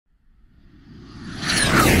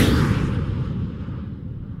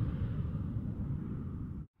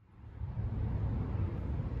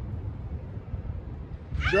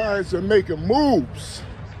Giants are making moves.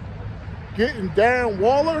 Getting Darren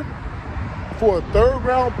Waller for a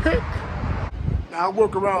third-round pick. Now, I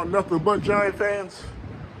work around nothing but Giant fans.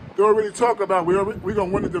 They already talk about we're going to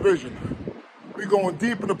win the division. We're going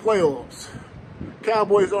deep in the playoffs.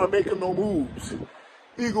 Cowboys aren't making no moves.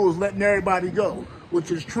 Eagles letting everybody go,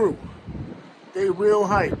 which is true. They real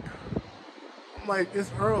hype. I'm like,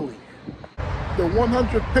 it's early. The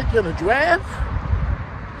 100th pick in the draft?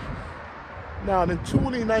 Now, in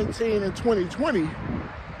 2019 and 2020,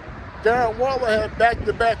 Darren Waller had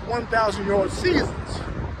back-to-back 1,000-yard seasons.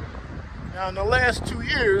 Now, in the last 2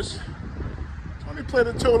 years, Toney played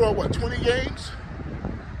a total of, 20 games?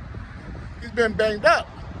 He's been banged up,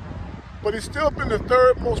 but he's still been the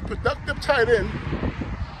third most productive tight end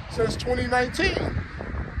since 2019.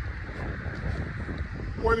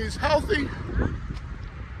 When he's healthy,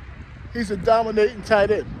 he's a dominating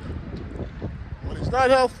tight end. When he's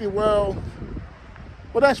not healthy, well,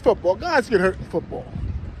 that's football. Guys get hurt in football.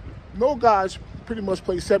 No guys pretty much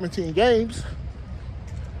play 17 games.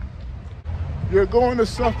 You're going to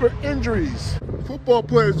suffer injuries. Football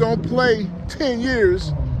players don't play 10 years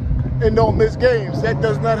and don't miss games. That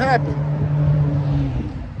does not happen.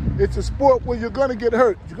 It's a sport where you're going to get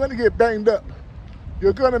hurt. You're going to get banged up.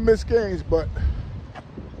 You're going to miss games, but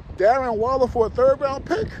Darren Waller for a third-round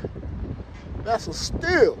pick, that's a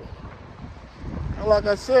steal. And like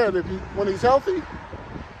I said, when he's healthy,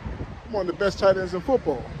 one of the best tight ends in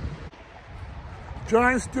football.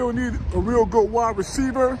 Giants still need a real good wide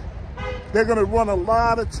receiver. They're going to run a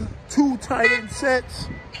lot of two tight end sets.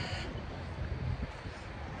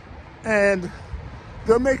 And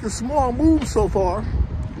they're making small moves so far.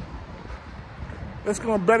 That's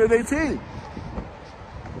going to better their team.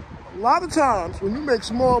 A lot of times when you make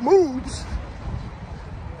small moves,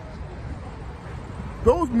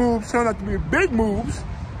 those moves turn out to be big moves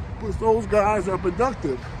because those guys are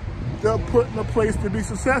productive. They're put in a place to be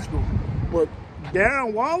successful. But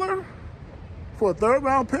Darren Waller for a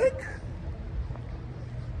third-round pick?